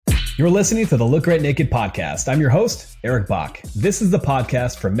You're listening to the Look Great Naked podcast. I'm your host, Eric Bach. This is the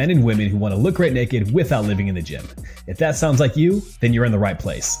podcast for men and women who want to look great naked without living in the gym. If that sounds like you, then you're in the right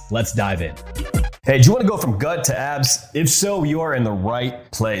place. Let's dive in. Hey, do you want to go from gut to abs? If so, you are in the right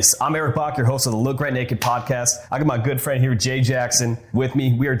place. I'm Eric Bach, your host of the Look Great Naked podcast. I got my good friend here, Jay Jackson, with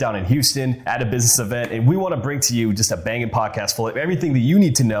me. We are down in Houston at a business event, and we want to bring to you just a banging podcast full of everything that you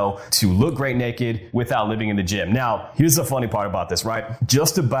need to know to look great naked without living in the gym. Now, here's the funny part about this, right?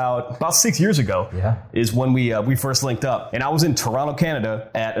 Just about 6 years ago is when we first linked up, and I was in Toronto, Canada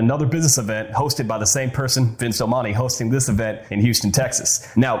at another business event hosted by the same person, Vince Domani, hosting this event in Houston, Texas.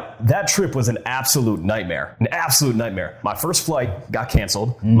 Now, that trip was an absolute nightmare. My first flight got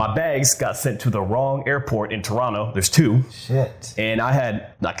canceled. My bags got sent to the wrong airport in Toronto. There's two. Shit. And I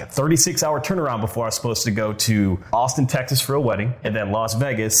had like a 36-hour turnaround before I was supposed to go to Austin, Texas for a wedding, and then Las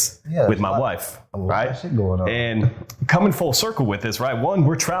Vegas with my wife. Right? Shit going on. And coming full circle with this, right? One,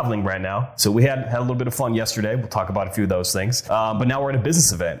 we're traveling right now. So we had a little bit of fun yesterday. We'll talk about a few of those things. But now we're at a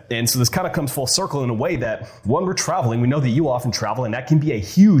business event. And so this kind of comes full circle in a way that, one, we're traveling. We know that you often travel, and that can be a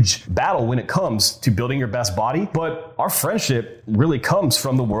huge battle when it comes to building your best body. But our friendship really comes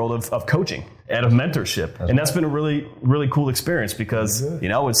from the world of coaching and of mentorship. That's been a really, really cool experience because,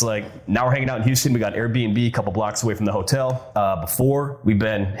 it's like now we're hanging out in Houston. We got Airbnb a couple blocks away from the hotel. Before, we've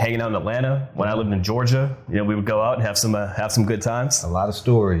been hanging out in Atlanta. When I lived in Georgia, we would go out and have some good times. A lot of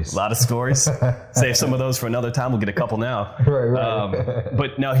stories. Save some of those for another time. We'll get a couple now. Right.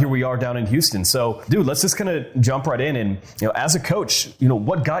 But now here we are down in Houston. So, dude, let's just kind of jump right in. And, as a coach,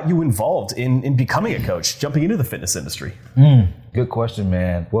 what got you involved in becoming a coach, jumping into the fitness industry? Good question,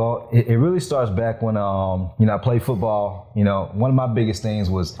 man. Well, it really starts back when, I played football. One of my biggest things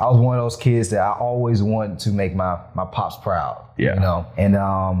was I was one of those kids that I always wanted to make my pops proud. Yeah. And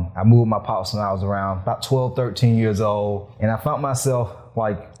I moved with my pops when I was around about 12, 13 years old. And I found myself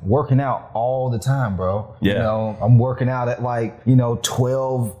like working out all the time, bro. Yeah. I'm working out at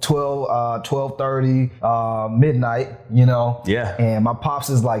 12:30, midnight, Yeah. And my pops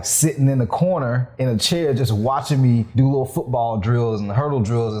is like sitting in the corner in a chair just watching me do little football drills and hurdle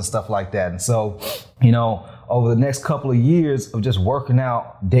drills and stuff like that. And so, over the next couple of years of just working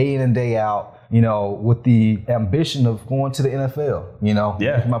out day in and day out, with the ambition of going to the NFL,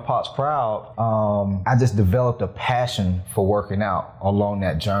 making my pops proud, I just developed a passion for working out along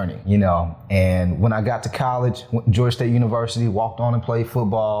that journey, and when I got to college, went to Georgia State University, walked on and played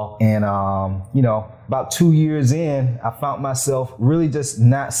football, and, about 2 years in, I found myself really just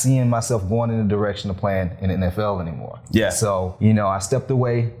not seeing myself going in the direction of playing in the NFL anymore. Yeah. So, I stepped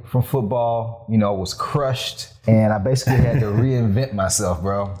away from football, was crushed, and I basically had to reinvent myself,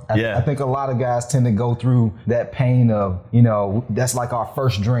 bro. I think a lot of guys tend to go through that pain of, that's like our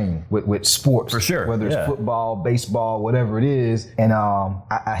first dream with sports. For sure. Whether it's football, baseball, whatever it is. And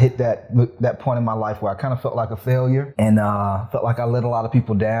I hit that point in my life where I kind of felt like a failure and felt like I let a lot of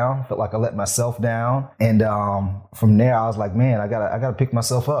people down, felt like I let myself down. And from there, I was like, man, I gotta pick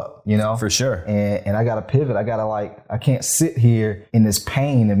myself up, For sure. And I gotta pivot. I can't sit here in this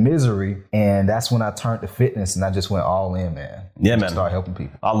pain and misery. And that's when I turned to fitness and I just went all in, man. Yeah, man. Start helping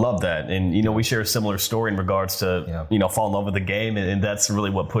people. I love that. And, we share a similar story in regards to, fall in love with the game. And that's really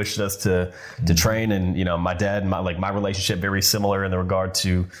what pushed us to train. And, my dad and my relationship very similar in the regard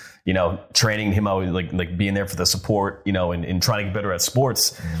to, training him, always like being there for the support, and trying to get better at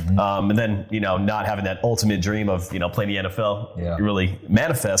sports. And then, not having that ultimate dream of, playing the NFL really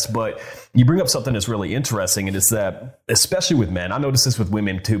manifest. But you bring up something that's really interesting. And it's that, especially with men, I notice this with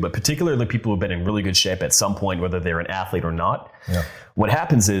women too, but particularly people who've been in really good shape at some point, whether they're an athlete or not. Yeah. What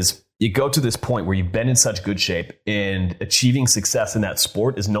happens is, you go to this point where you've been in such good shape and achieving success in that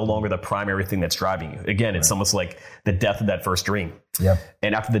sport is no longer the primary thing that's driving you. Again, it's almost like the death of that first dream. Yeah.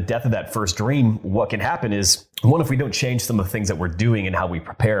 And after the death of that first dream, what can happen is, one, if we don't change some of the things that we're doing and how we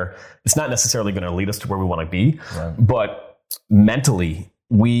prepare, it's not necessarily going to lead us to where we want to be. Right. But mentally,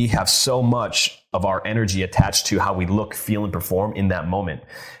 we have so much of our energy attached to how we look, feel, and perform in that moment.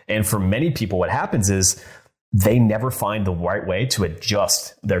 And for many people, what happens is, they never find the right way to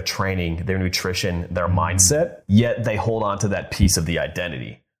adjust their training, their nutrition, their mindset, yet they hold on to that piece of the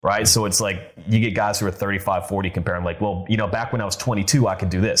identity, right? So it's like you get guys who are 35, 40 comparing like, well, back when I was 22, I could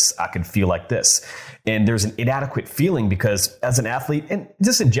do this. I could feel like this. And there's an inadequate feeling because as an athlete, and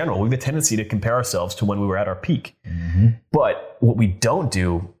just in general, we have a tendency to compare ourselves to when we were at our peak. But what we don't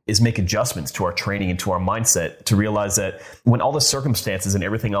do is make adjustments to our training and to our mindset to realize that when all the circumstances and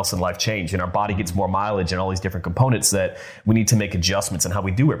everything else in life change and our body gets more mileage and all these different components, that we need to make adjustments in how we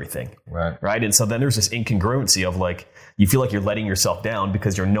do everything. Right. And so then there's this incongruency of like, you feel like you're letting yourself down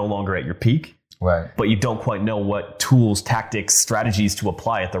because you're no longer at your peak. Right. but you don't quite know what tools, tactics, strategies to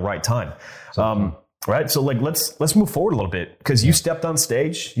apply at the right time. Right. So like, let's move forward a little bit, because you stepped on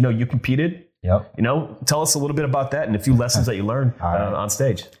stage, you competed. Yep. Tell us a little bit about that and a few lessons that you learned on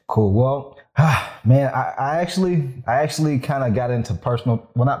stage. Cool. Well, man, I actually kind of got into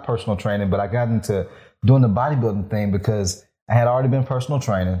not personal training, but I got into doing the bodybuilding thing because I had already been personal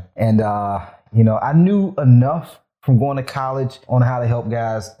training, and I knew enough from going to college on how to help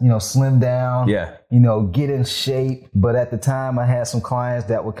guys, slim down, get in shape. But at the time, I had some clients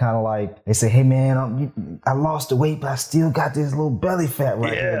that were kind of like, they say, hey man, I lost the weight, but I still got this little belly fat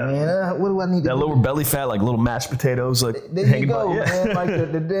right here, man. What do I need to do? That lower belly fat, like little mashed potatoes, like there you go, man. Like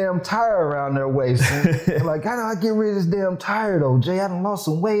the damn tire around their waist. And like, how do I get rid of this damn tire though, Jay? I done lost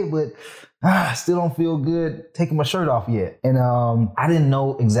some weight, but I still don't feel good taking my shirt off yet. And I didn't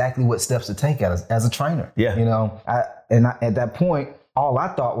know exactly what steps to take as a trainer. Yeah. At that point, all I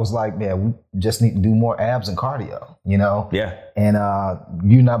thought was like, man, we just need to do more abs and cardio, Yeah. And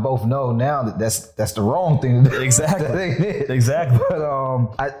you and I both know now that's the wrong thing to do. Exactly. That ain't it. Exactly. But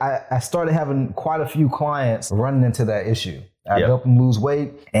I started having quite a few clients running into that issue. I helped them lose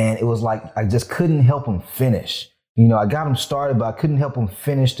weight, and it was like I just couldn't help them finish. I got them started, but I couldn't help them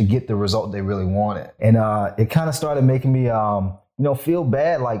finish to get the result they really wanted. And it kind of started making me, feel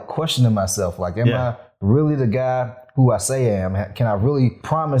bad, like questioning myself. Like, am I really the guy who I say I am? Can I really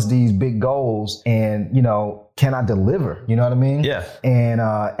promise these big goals? And, can I deliver? You know what I mean? Yeah. And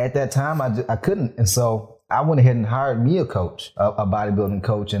at that time, I couldn't. And so I went ahead and hired me a coach, a bodybuilding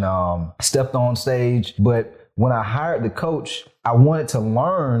coach, and stepped on stage. But when I hired the coach, I wanted to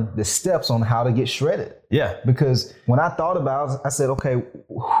learn the steps on how to get shredded. Yeah. Because when I thought about it, I said, okay,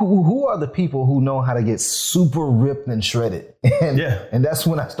 who are the people who know how to get super ripped and shredded? And that's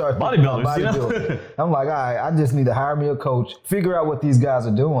when I started bodybuilding. I'm like, all right, I just need to hire me a coach, figure out what these guys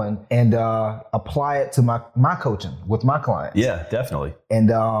are doing, and apply it to my coaching with my clients. Yeah, definitely.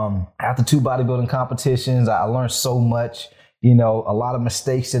 And after 2 bodybuilding competitions, I learned so much. A lot of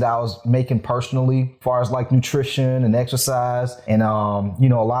mistakes that I was making personally, as far as like nutrition and exercise, and a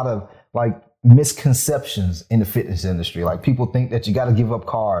lot of like misconceptions in the fitness industry. Like, people think that you got to give up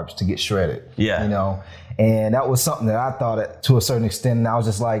carbs to get shredded. Yeah. And that was something that I thought to a certain extent. And I was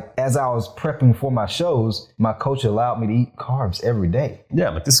just like, as I was prepping for my shows, my coach allowed me to eat carbs every day. Yeah,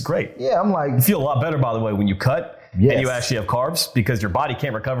 I'm like, this is great. Yeah, I'm like, you feel a lot better, by the way, when you cut. Yes. And you actually have carbs, because your body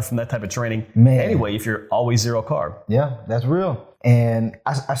can't recover from that type of training anyway if you're always 0 carb. Yeah, that's real. And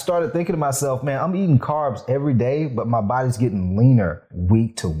I started thinking to myself, man, I'm eating carbs every day, but my body's getting leaner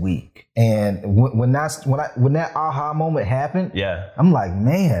week to week. And when that aha moment happened, I'm like,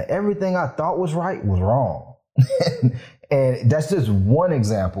 man, everything I thought was right was wrong. And that's just one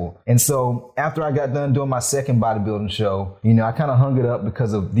example. And so after I got done doing my second bodybuilding show, I kind of hung it up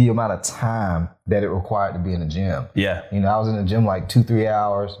because of the amount of time that it required to be in the gym. Yeah. I was in the gym like 2-3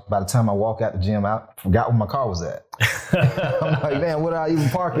 hours. By the time I walked out the gym, I forgot where my car was at. I'm like, man, where did I even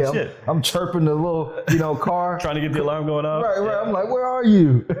park it? I'm chirping the little, car. Trying to get the alarm going off. Right. I'm like, where are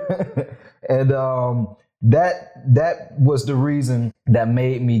you? And that was the reason that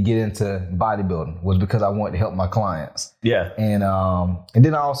made me get into bodybuilding, was because I wanted to help my clients. Yeah. And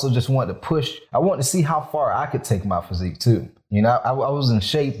then I also just wanted to push. I wanted to see how far I could take my physique too. I was in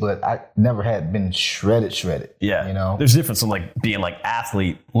shape, but I never had been shredded. Yeah. There's a difference in like being like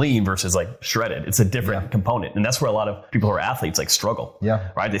athlete lean versus like shredded. It's a different component. And that's where a lot of people who are athletes like struggle. Yeah.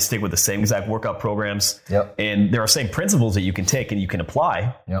 Right. They stick with the same exact workout programs. Yep. And there are same principles that you can take and you can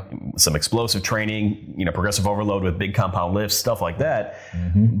apply. Yep. Some explosive training, progressive overload with big compound lifts, stuff like that.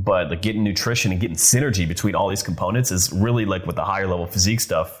 Mm-hmm. But like getting nutrition and getting synergy between all these components is really like what the higher level physique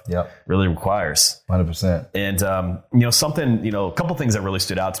stuff really requires. 100%. And, something, a couple things that really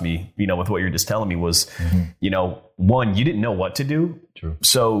stood out to me, with what you're just telling me was, one, you didn't know what to do. True.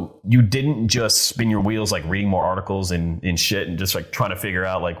 So you didn't just spin your wheels, like reading more articles and shit and just like trying to figure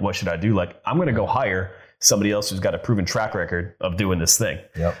out like, what should I do? Like, I'm going to go hire somebody else who's got a proven track record of doing this thing.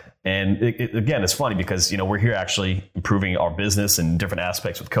 Yep. And again, it's funny because, we're here actually improving our business and different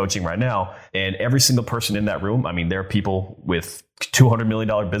aspects with coaching right now. And every single person in that room, there are people with $200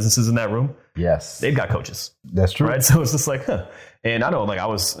 million businesses in that room. Yes. They've got coaches. That's true. Right. So it's just like, And I know, like, I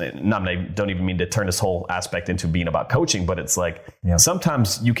don't even mean to turn this whole aspect into being about coaching, but it's like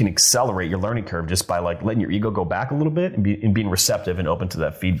sometimes you can accelerate your learning curve just by like letting your ego go back a little bit and being receptive and open to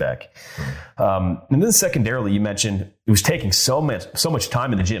that feedback. And then secondarily, you mentioned it was taking so much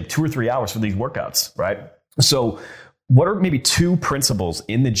time in the gym, 2 or 3 hours for these workouts, right? So what are maybe 2 principles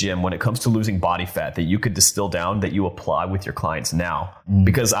in the gym when it comes to losing body fat that you could distill down that you apply with your clients now?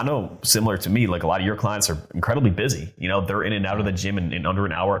 Because I know, similar to me, like a lot of your clients are incredibly busy. They're in and out of the gym in under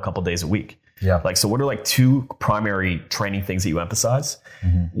an hour, a couple days a week. Yeah. Like, so what are like two primary training things that you emphasize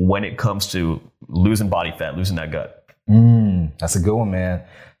when it comes to losing body fat, losing that gut? That's a good one, man.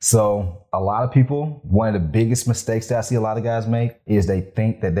 So a lot of people, one of the biggest mistakes that I see a lot of guys make is they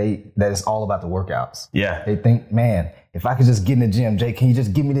think that it's all about the workouts. Yeah. They think, man, if I could just get in the gym, Jay, can you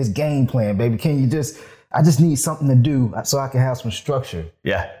just give me this game plan, baby? I just need something to do so I can have some structure.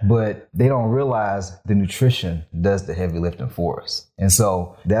 Yeah. But they don't realize the nutrition does the heavy lifting for us. And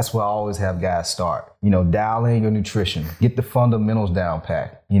so that's where I always have guys start. Dial in your nutrition, get the fundamentals down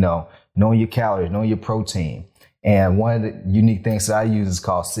pat, knowing your calories, knowing your protein. And one of the unique things that I use is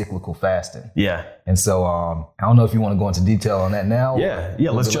called cyclical fasting. Yeah. And so I don't know if you want to go into detail on that now. Yeah.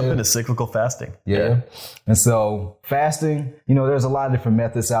 Let's jump into cyclical fasting. Yeah. And so fasting, there's a lot of different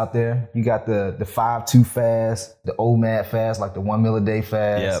methods out there. You got the 5-2 fast, the OMAD fast, like the 1 meal a day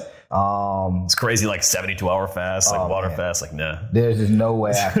fast. Yep. It's crazy, like 72-hour fast, like water fast. Like, nah. There's just no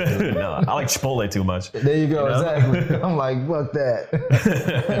way I can do it. No, I like Chipotle too much. There you go. Exactly. I'm like, fuck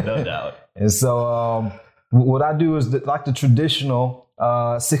that. No doubt. And so what I do is like the traditional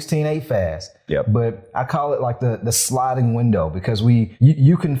 16-8 fast. Yep. But I call it like the sliding window, because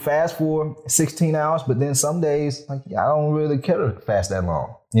you can fast for 16 hours, but then some days, like, I don't really care to fast that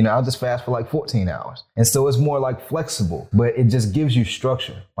long. I'll just fast for like 14 hours. And so it's more like flexible, but it just gives you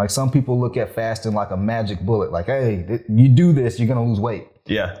structure. Like, some people look at fasting like a magic bullet. Like, hey, you do this, you're going to lose weight.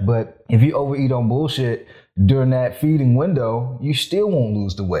 Yeah. But if you overeat on bullshit during that feeding window, you still won't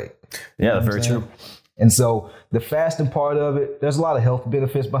lose the weight. Yeah, that's very true. And so the fasting part of it, there's a lot of health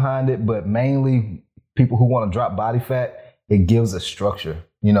benefits behind it, but mainly people who want to drop body fat, it gives a structure,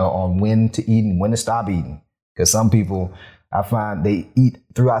 on when to eat and when to stop eating. Because some people, I find, they eat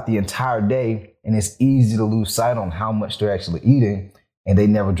throughout the entire day, and it's easy to lose sight on how much they're actually eating, and they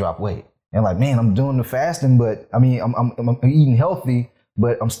never drop weight. And like, man, I'm doing the fasting, but I'm eating healthy,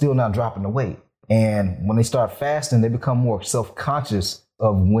 but I'm still not dropping the weight. And when they start fasting, they become more self-conscious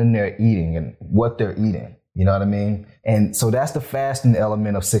of when they're eating and what they're eating. You know what I mean? And so that's the fasting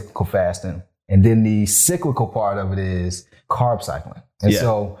element of cyclical fasting. And then the cyclical part of it is carb cycling. And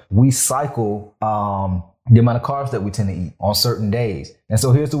so we cycle the amount of carbs that we tend to eat on certain days. And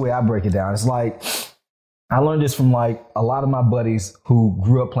so here's the way I break it down. It's like, I learned this from like a lot of my buddies who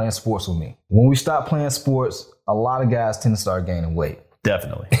grew up playing sports with me. When we stopped playing sports, a lot of guys tend to start gaining weight.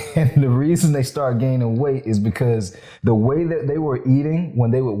 Definitely. And the reason they start gaining weight is because the way that they were eating when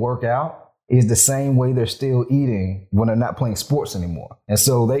they would work out is the same way they're still eating when they're not playing sports anymore. And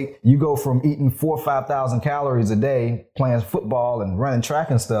so you go from eating 4,000 or 5,000 calories a day, playing football and running track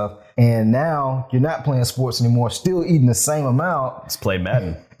and stuff, and now you're not playing sports anymore, still eating the same amount. Let's play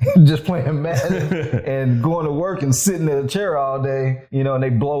Madden. Just playing Madden and going to work and sitting in a chair all day, and they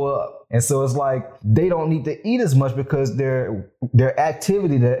blow up. And so it's like they don't need to eat as much because their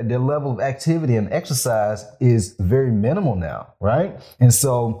activity, their level of activity and exercise is very minimal now, right? And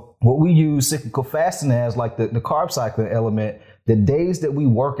so what we use cyclical fasting as, like the carb cycling element, the days that we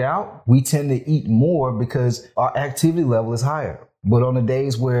work out, we tend to eat more because our activity level is higher. But on the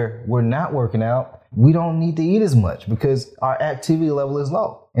days where we're not working out, we don't need to eat as much because our activity level is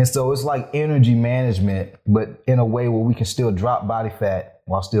low. And so it's like energy management, but in a way where we can still drop body fat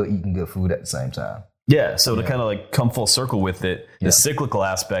while still eating good food at the same time. Yeah. So to kind of like come full circle with it, the cyclical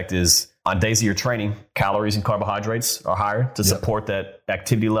aspect is on days that you're training, calories and carbohydrates are higher to support that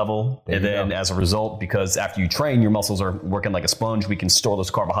activity level. And then as a result, because after you train, your muscles are working like a sponge, we can store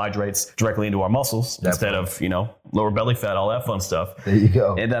those carbohydrates directly into our muscles instead of, lower belly fat, all that fun stuff. There you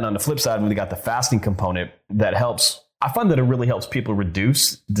go. And then on the flip side, when we got the fasting component, that helps. I find that it really helps people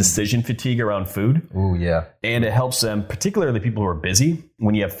reduce decision fatigue around food. Ooh, yeah. And it helps them, particularly people who are busy.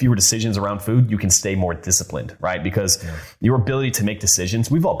 When you have fewer decisions around food, you can stay more disciplined, right? Because your ability to make decisions,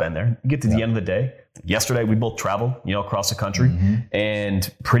 we've all been there. You get to the end of the day. Yesterday, we both traveled, across the country.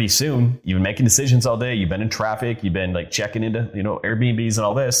 And pretty soon, you've been making decisions all day. You've been in traffic. You've been like checking into, Airbnbs and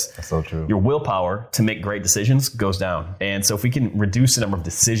all this. That's so true. Your willpower to make great decisions goes down. And so if we can reduce the number of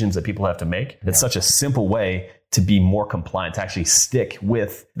decisions that people have to make, it's such a simple way to be more compliant, to actually stick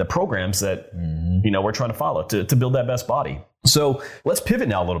with the programs that, we're trying to follow to build that best body. So let's pivot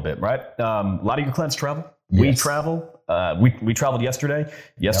now a little bit, right? A lot of your clients travel. Yes. We travel. We traveled yesterday.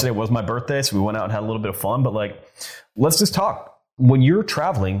 Yesterday was my birthday, so we went out and had a little bit of fun. But let's just talk. When you're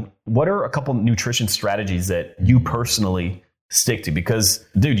traveling, what are a couple nutrition strategies that you personally stick to? Because,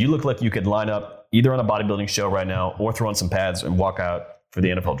 dude, you look like you could line up either on a bodybuilding show right now or throw on some pads and walk out for the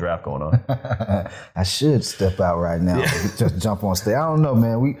NFL draft going on. I should step out right now. Just jump on stage. I don't know,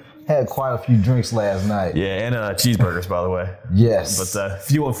 man. We had quite a few drinks last night. Yeah, and cheeseburgers, by the way. Yes. But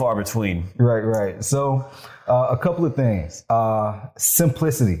few and far between. Right. So A couple of things.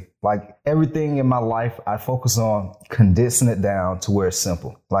 Simplicity. Like everything in my life, I focus on condensing it down to where it's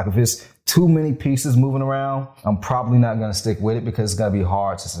simple. Like if it's too many pieces moving around, I'm probably not going to stick with it because it's going to be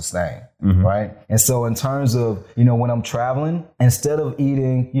hard to sustain. Right. And so in terms of, when I'm traveling, instead of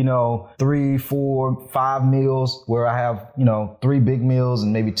eating, 3, 4, 5 meals where I have, 3 big meals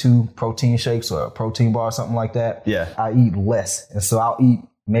and maybe 2 protein shakes or a protein bar or something like that. Yeah. I eat less. And so I'll eat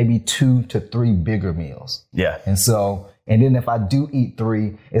maybe 2 to 3 bigger meals. Yeah. And then if I do eat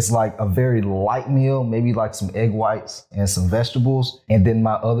 3, it's like a very light meal, maybe like some egg whites and some vegetables. And then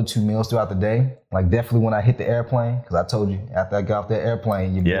my other 2 meals throughout the day, like definitely when I hit the airplane, because I told you after I got off that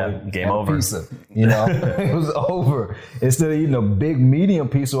airplane, game over. Pizza, it was over. Instead of eating a big medium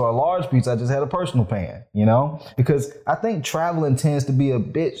pizza or a large pizza, I just had a personal pan, because I think traveling tends to be a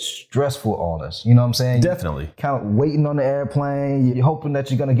bit stressful on us. You know what I'm saying? Definitely. Kind of waiting on the airplane. You're hoping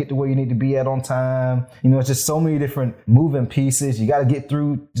that you're going to get to where you need to be at on time. It's just so many different moving pieces. You got to get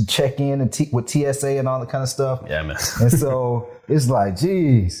through to check in and with TSA and all that kind of stuff. Yeah, man. And so it's like,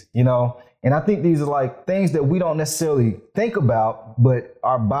 geez, and I think these are like things that we don't necessarily think about, but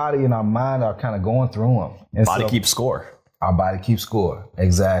our body and our mind are kind of going through them. And body keeps score. Our body keeps score.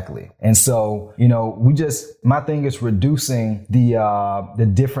 Exactly. And so, my thing is reducing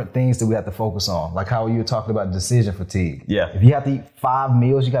the different things that we have to focus on. Like how you were talking about decision fatigue. Yeah. If you have to eat 5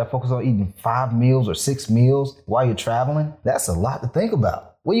 meals, you got to focus on eating 5 meals or 6 meals while you're traveling. That's a lot to think about.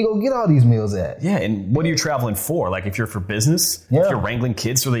 Where you gonna get all these meals at? Yeah, and what are you traveling for? Like if you're for business, if you're wrangling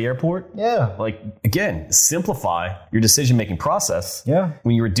kids through the airport, like again, simplify your decision-making process. Yeah.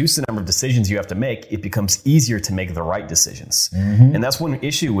 When you reduce the number of decisions you have to make, it becomes easier to make the right decisions. And that's one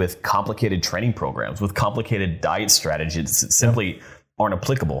issue with complicated training programs, with complicated diet strategies that simply aren't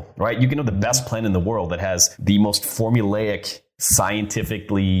applicable, right? You can have the best plan in the world that has the most formulaic,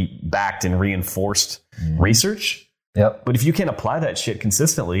 scientifically backed and reinforced research. Yep. But if you can't apply that shit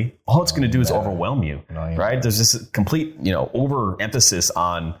consistently, all it's going to do is overwhelm you, right? There's this complete, overemphasis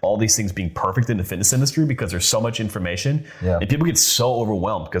on all these things being perfect in the fitness industry because there's so much information. Yeah. And people get so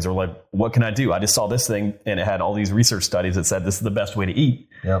overwhelmed because they're like, what can I do? I just saw this thing and it had all these research studies that said this is the best way to eat.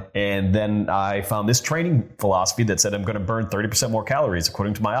 Yep. And then I found this training philosophy that said I'm going to burn 30% more calories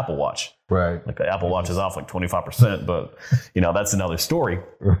according to my Apple Watch. Right. Like the Apple Watch is off like 25%, but that's another story.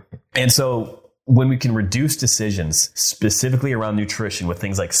 And so when we can reduce decisions specifically around nutrition with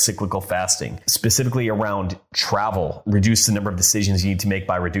things like cyclical fasting, specifically around travel, reduce the number of decisions you need to make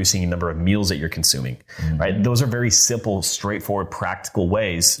by reducing the number of meals that you're consuming, right? Those are very simple, straightforward, practical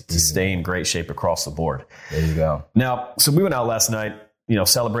ways to stay in great shape across the board. There you go. Now, so we went out last night,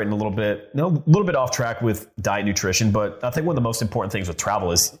 celebrating a little bit off track with diet nutrition. But I think one of the most important things with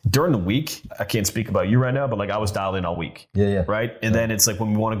travel is during the week, I can't speak about you right now, but like I was dialed in all week. Yeah. Right. And then it's like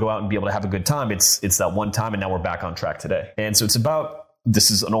when we want to go out and be able to have a good time, it's that one time and now we're back on track today. And so it's about,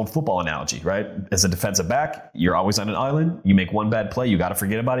 this is an old football analogy, right? As a defensive back, you're always on an island. You make one bad play, you got to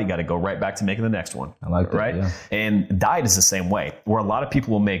forget about it. You got to go right back to making the next one. I like that, right? Yeah. And diet is the same way, where a lot of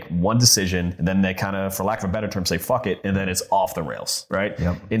people will make one decision and then they kind of, for lack of a better term, say fuck it, and then it's off the rails, right?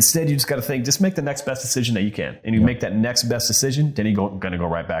 Yep. Instead, you just got to think, just make the next best decision that you can, and you make that next best decision, then you're going to go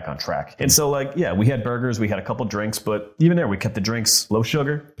right back on track. And so, we had burgers, we had a couple drinks, but even there, we kept the drinks low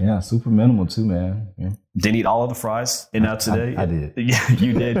sugar. Yeah, super minimal too, man. Yeah. Didn't eat all of the fries. And now today, I did. Yeah,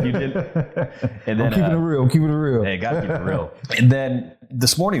 you did. And then I'm keeping it real. Hey, gotta keep it real. And then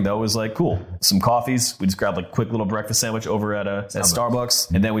this morning though was like, cool, some coffees. We just grabbed like a quick little breakfast sandwich over at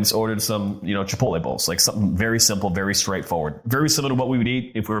Starbucks, and then we just ordered some Chipotle bowls, like something very simple, very straightforward, very similar to what we would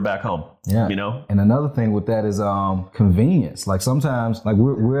eat if we were back home. Yeah. And another thing with that is convenience. Like sometimes, like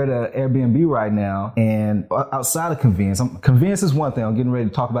we're at an Airbnb right now, and outside of convenience is one thing. I'm getting ready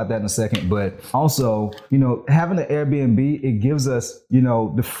to talk about that in a second, but also, having an Airbnb, it gives us,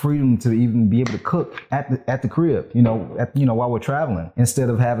 the freedom to even be able to cook at the crib, while we're traveling, instead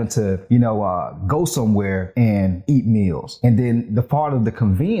of having to, go somewhere and eat meals. And then the part of the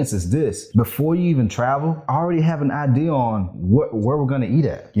convenience is this: before you even travel, I already have an idea on where we're going to eat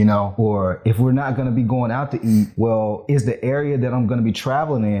at, or if we're not going to be going out to eat, well, is the area that I'm going to be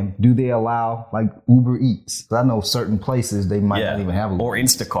traveling in, do they allow like Uber Eats? 'Cause I know certain places they might not even have Uber or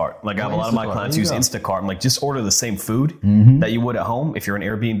Instacart. Like I have a lot of my clients use Instacart. I'm like, just order the same food that you would at home if you're an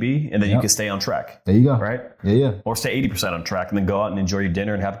Airbnb, and then you can stay on track. There you go. Right? Yeah. Or stay 80% on track and then go out and enjoy your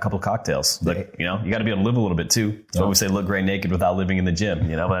dinner and have a couple of cocktails. Like, you got to be able to live a little bit too. That's why we say look great naked without living in the gym.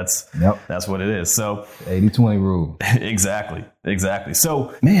 That's what it is. So 80-20 rule. Exactly.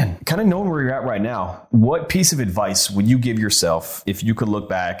 So, man, kind of knowing where you're at right now, what piece of advice would you give yourself if you could look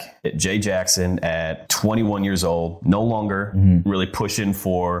back at Jay Jackson at 21 years old, no longer really pushing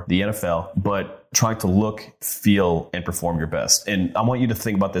for the NFL, but trying to look, feel, and perform your best. And I want you to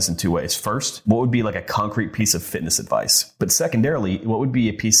think about this in two ways. First, what would be like a concrete piece of fitness advice? But secondarily, what would be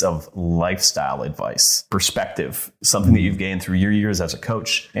a piece of lifestyle advice, perspective, something that you've gained through your years as a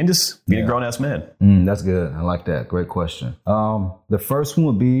coach and just being a grown-ass man? That's good. I like that. Great question. The first one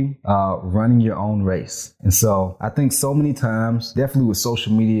would be running your own race. And so I think so many times, definitely with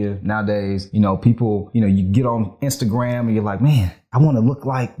social media nowadays, people, you get on Instagram and you're like, man, I want to look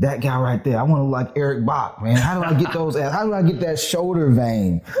like that guy right there. I want to look like Eric Bach, man. How do I get those abs? How do I get that shoulder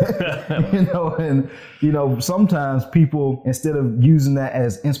vein? Sometimes people, instead of using that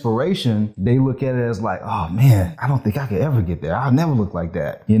as inspiration, they look at it as like, oh man, I don't think I could ever get there. I'll never look like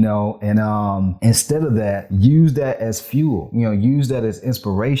that, and instead of that, use that as fuel, use that as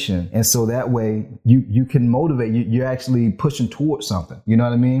inspiration. And so that way you can motivate, you're actually pushing towards something. You know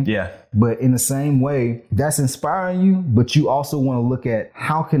what I mean? Yeah. But in the same way, that's inspiring you, but you also want to look at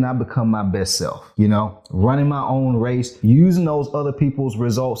how can I become my best self, running my own race, using those other people's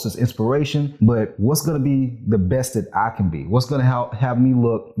results as inspiration, but what's going to be the best that I can be? What's going to have me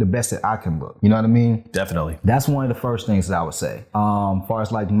look the best that I can look? You know what I mean? Definitely. That's one of the first things that I would say. As far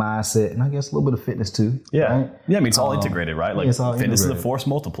as like mindset, and I guess a little bit of fitness too. Yeah. Right? Yeah. I mean, it's all integrated, right? Like fitness is a force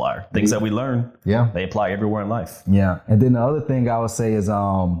multiplier. Things that we learn, they apply everywhere in life. Yeah. And then the other thing I would say is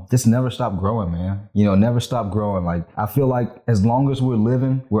just never stop growing, man. Never stop growing. Like, I feel like as long as we're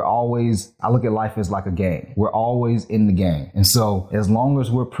living, I look at life as like a game. We're always in the game. And so as long as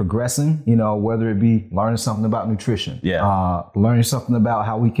we're progressing, whether it be learning something about nutrition, learning something about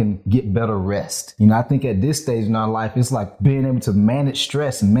how we can get better rest. I think at this stage in our life, it's like being able to manage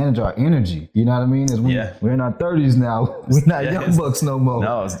stress and manage our energy. You know what I mean? As we're in our 30s now. We're not young bucks no more.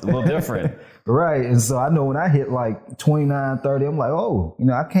 No, it's a little different. Right. And so I know when I hit like 29, 30, I'm like,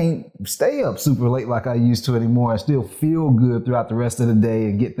 I can't stay up super late like I used to anymore and still feel good throughout the rest of the day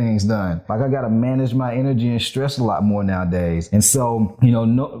and get things done. Like, I got to manage my energy and stress a lot more nowadays. And so,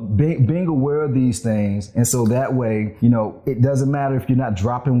 being aware of these things. And so that way, it doesn't matter if you're not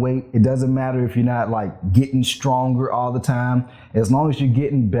dropping weight. It doesn't matter if you're not like getting stronger all the time. As long as you're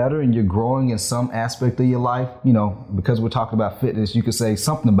getting better and you're growing in some aspect of your life, because we're talking about fitness, you could say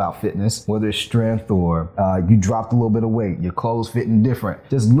something about fitness, whether it's strength or you dropped a little bit of weight, your clothes fitting different.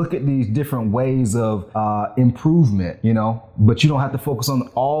 Just look at these different ways of improvement, but you don't have to focus on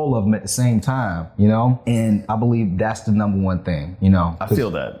all of them at the same time, and I believe that's the number one thing, I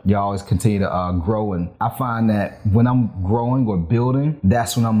feel that. You always continue to grow. And I find that when I'm growing or building,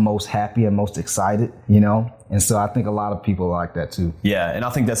 that's when I'm most happy and most excited, And so I think a lot of people like that too. Yeah, and I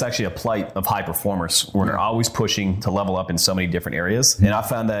think that's actually a plight of high performers where they're always pushing to level up in so many different areas. And I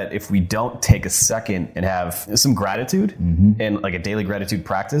found that if we don't take a second and have some gratitude and like a daily gratitude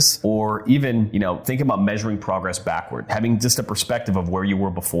practice, or even, think about measuring progress backward, having just a perspective of where you were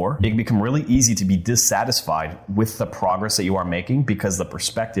before, it can become really easy to be dissatisfied with the progress that you are making because the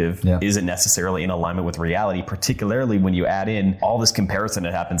perspective isn't necessarily in alignment with reality, particularly when you add in all this comparison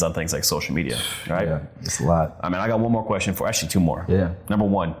that happens on things like social media, right? Yeah, it's a lot. I mean, I got one more question actually two more. Yeah. Number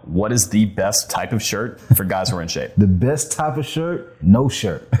one, what is the best type of shirt for guys who are in shape? The best type of shirt? No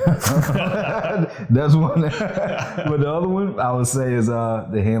shirt. That's one. But the other one I would say is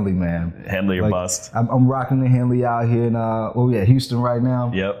the Henley, man. Henley or bust. I'm rocking the Henley out here in Houston right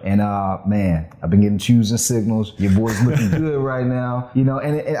now. Yep. And man, I've been getting choosing signals. Your boy's looking good right now. And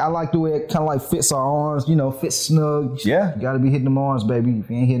I like the way it kind of like fits our arms, fits snug. Yeah. You got to be hitting them arms, baby.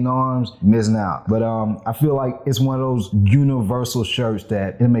 If you ain't hitting arms, you're missing out. But I feel like it's one of those universal shirts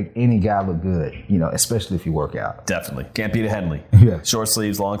that it'll make any guy look good, especially if you work out. Definitely. Can't beat a Henley. Yeah. Short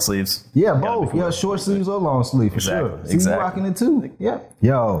sleeves, long sleeves. Yeah, both. Yeah, short sleeves or long sleeve for sure. See, you rocking it too. Yeah.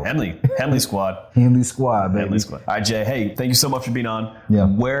 Yo. Henley squad. Henley squad, baby. Henley squad. All right, Jay. Hey, thank you so much for being on. Yeah.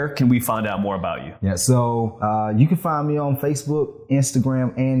 Where can we find out more about you? Yeah. So you can find me on Facebook,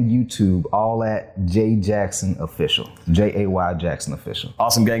 Instagram, and YouTube, all at Jay Jackson Official. Jay Jackson Official.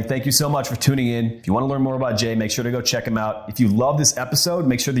 Awesome, gang. Thank you so much for tuning in. If you want to learn more about Jay, make sure to go check him out. If you love this episode,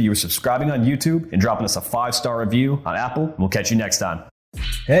 make sure that you are subscribing on YouTube and dropping us a 5-star review on Apple. We'll catch you next time.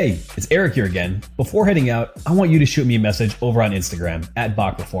 Hey, it's Eric here again. Before heading out, I want you to shoot me a message over on Instagram at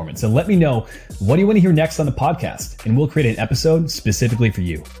Bach Performance and let me know what do you want to hear next on the podcast, and we'll create an episode specifically for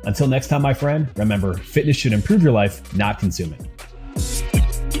you. Until next time, my friend, remember, fitness should improve your life, not consume it.